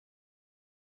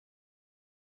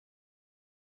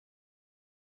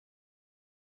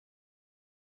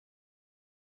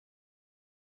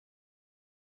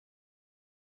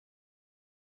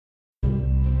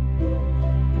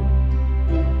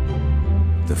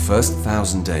first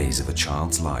 1,000 days of a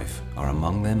child's life are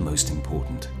among their most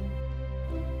important.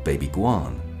 Baby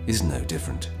Guan is no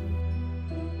different.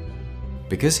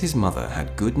 Because his mother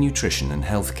had good nutrition and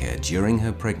health care during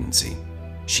her pregnancy,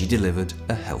 she delivered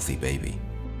a healthy baby.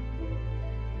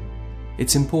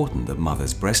 It's important that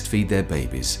mothers breastfeed their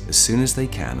babies as soon as they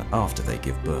can after they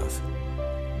give birth.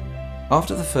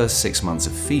 After the first 6 months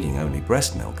of feeding only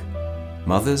breast milk,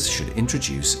 mothers should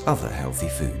introduce other healthy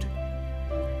food.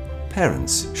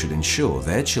 Parents should ensure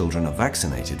their children are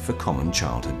vaccinated for common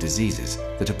childhood diseases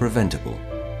that are preventable,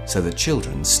 so that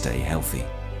children stay healthy.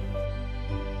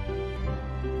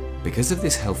 Because of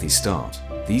this healthy start,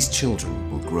 these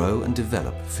children will grow and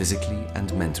develop physically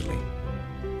and mentally.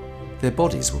 Their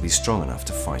bodies will be strong enough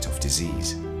to fight off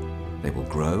disease. They will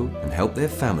grow and help their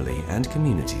family and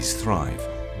communities thrive.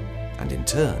 And in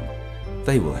turn,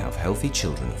 they will have healthy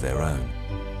children of their own.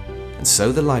 And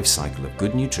so the life cycle of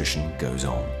good nutrition goes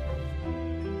on.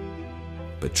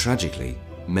 But tragically,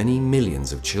 many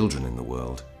millions of children in the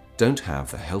world don't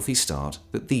have the healthy start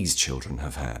that these children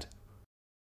have had.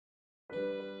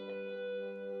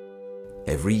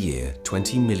 Every year,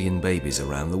 20 million babies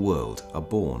around the world are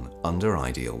born under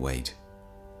ideal weight.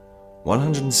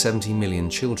 170 million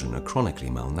children are chronically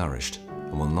malnourished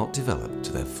and will not develop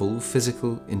to their full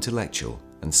physical, intellectual,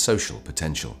 and social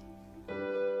potential.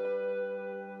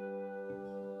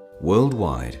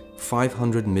 Worldwide,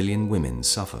 500 million women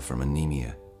suffer from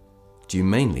anemia, due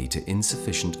mainly to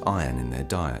insufficient iron in their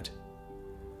diet.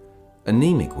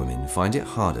 Anemic women find it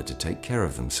harder to take care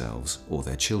of themselves or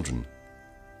their children.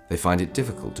 They find it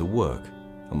difficult to work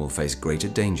and will face greater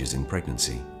dangers in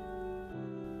pregnancy.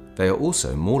 They are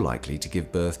also more likely to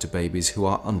give birth to babies who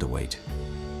are underweight.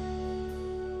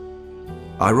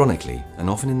 Ironically, and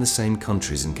often in the same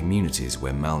countries and communities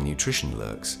where malnutrition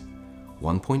lurks,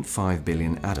 1.5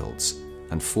 billion adults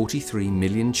and 43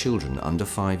 million children under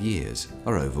 5 years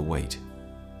are overweight.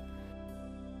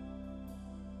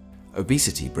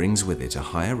 Obesity brings with it a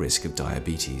higher risk of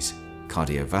diabetes,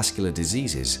 cardiovascular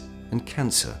diseases, and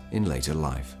cancer in later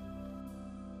life.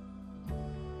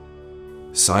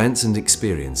 Science and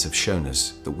experience have shown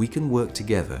us that we can work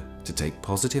together to take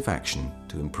positive action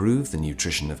to improve the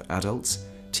nutrition of adults,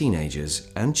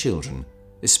 teenagers, and children,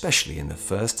 especially in the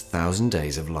first 1,000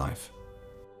 days of life.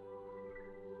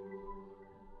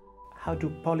 How do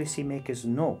policymakers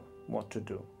know what to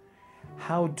do?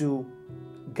 How do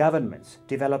governments,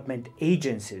 development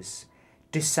agencies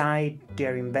decide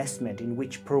their investment in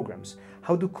which programs?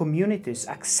 How do communities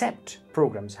accept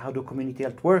programs? How do community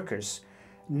health workers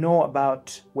know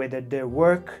about whether their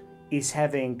work is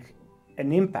having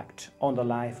an impact on the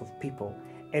life of people?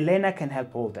 eLENA can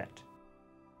help all that.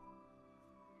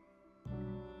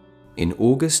 In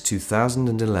August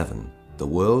 2011, the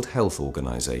World Health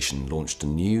Organization launched a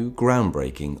new,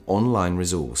 groundbreaking online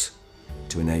resource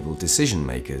to enable decision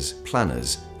makers,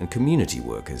 planners, and community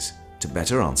workers to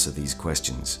better answer these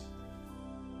questions.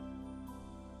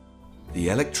 The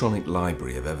Electronic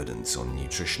Library of Evidence on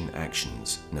Nutrition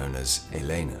Actions, known as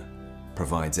eLENA,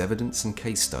 provides evidence and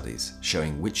case studies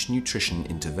showing which nutrition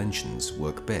interventions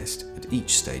work best at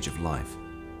each stage of life.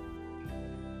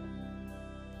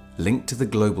 Linked to the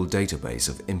global database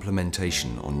of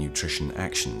implementation on nutrition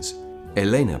actions,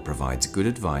 eLENA provides good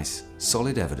advice,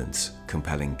 solid evidence,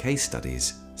 compelling case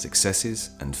studies, successes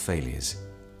and failures.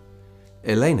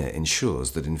 eLENA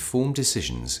ensures that informed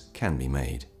decisions can be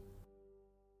made.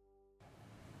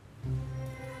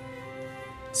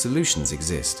 Solutions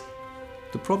exist.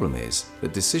 The problem is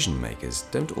that decision makers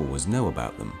don't always know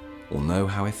about them or know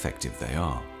how effective they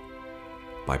are.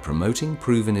 By promoting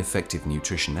proven effective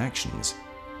nutrition actions,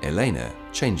 eLENA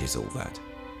changes all that.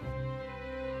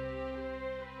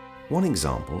 One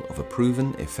example of a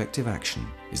proven effective action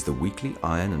is the weekly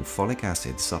iron and folic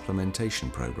acid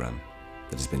supplementation program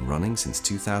that has been running since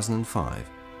 2005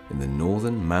 in the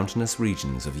northern mountainous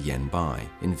regions of Yen Bai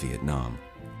in Vietnam.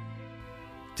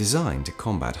 Designed to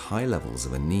combat high levels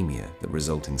of anemia that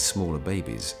result in smaller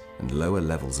babies and lower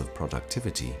levels of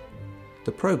productivity,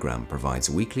 the program provides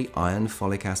weekly iron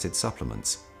folic acid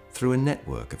supplements through a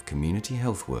network of community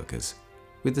health workers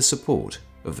with the support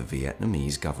of the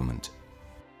Vietnamese government.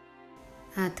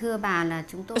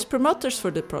 As promoters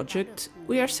for the project,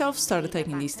 we ourselves started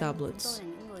taking these tablets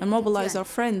and mobilized our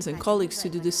friends and colleagues to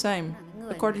do the same,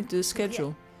 according to the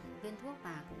schedule.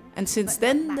 And since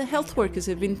then, the health workers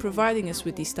have been providing us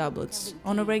with these tablets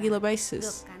on a regular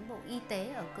basis.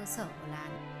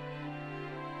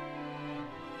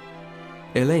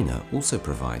 eLENA also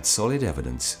provides solid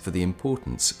evidence for the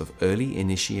importance of early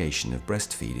initiation of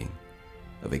breastfeeding,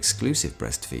 of exclusive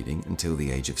breastfeeding until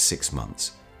the age of 6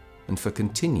 months, and for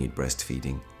continued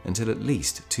breastfeeding until at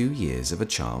least 2 years of a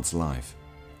child's life.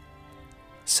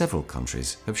 Several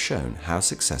countries have shown how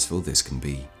successful this can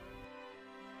be.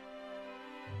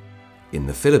 In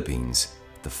the Philippines,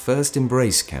 the First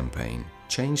Embrace campaign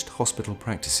changed hospital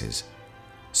practices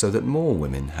so that more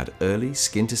women had early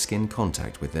skin-to-skin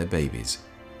contact with their babies,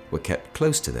 were kept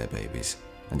close to their babies,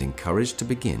 and encouraged to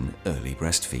begin early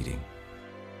breastfeeding.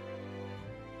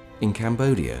 In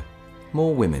Cambodia,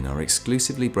 more women are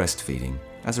exclusively breastfeeding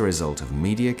as a result of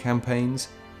media campaigns,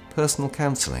 personal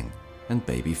counselling, and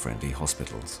baby-friendly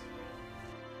hospitals.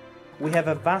 We have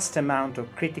a vast amount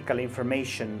of critical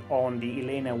information on the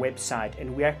eLENA website,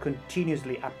 and we are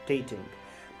continuously updating.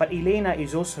 But eLENA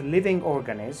is also a living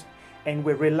organism, and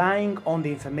we're relying on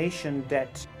the information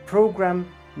that program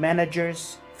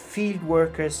managers, field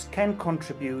workers can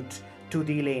contribute to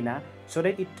the eLENA, so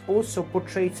that it also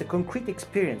portrays a concrete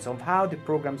experience of how the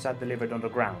programs are delivered on the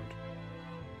ground.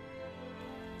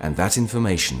 And that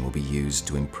information will be used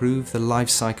to improve the life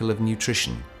cycle of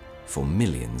nutrition for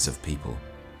millions of people.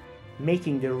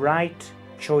 Making the right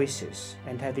choices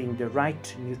and having the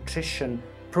right nutrition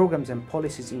programs and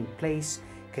policies in place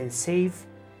can save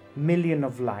millions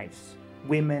of lives,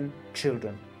 women,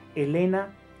 children. eLENA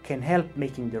can help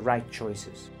making the right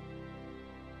choices.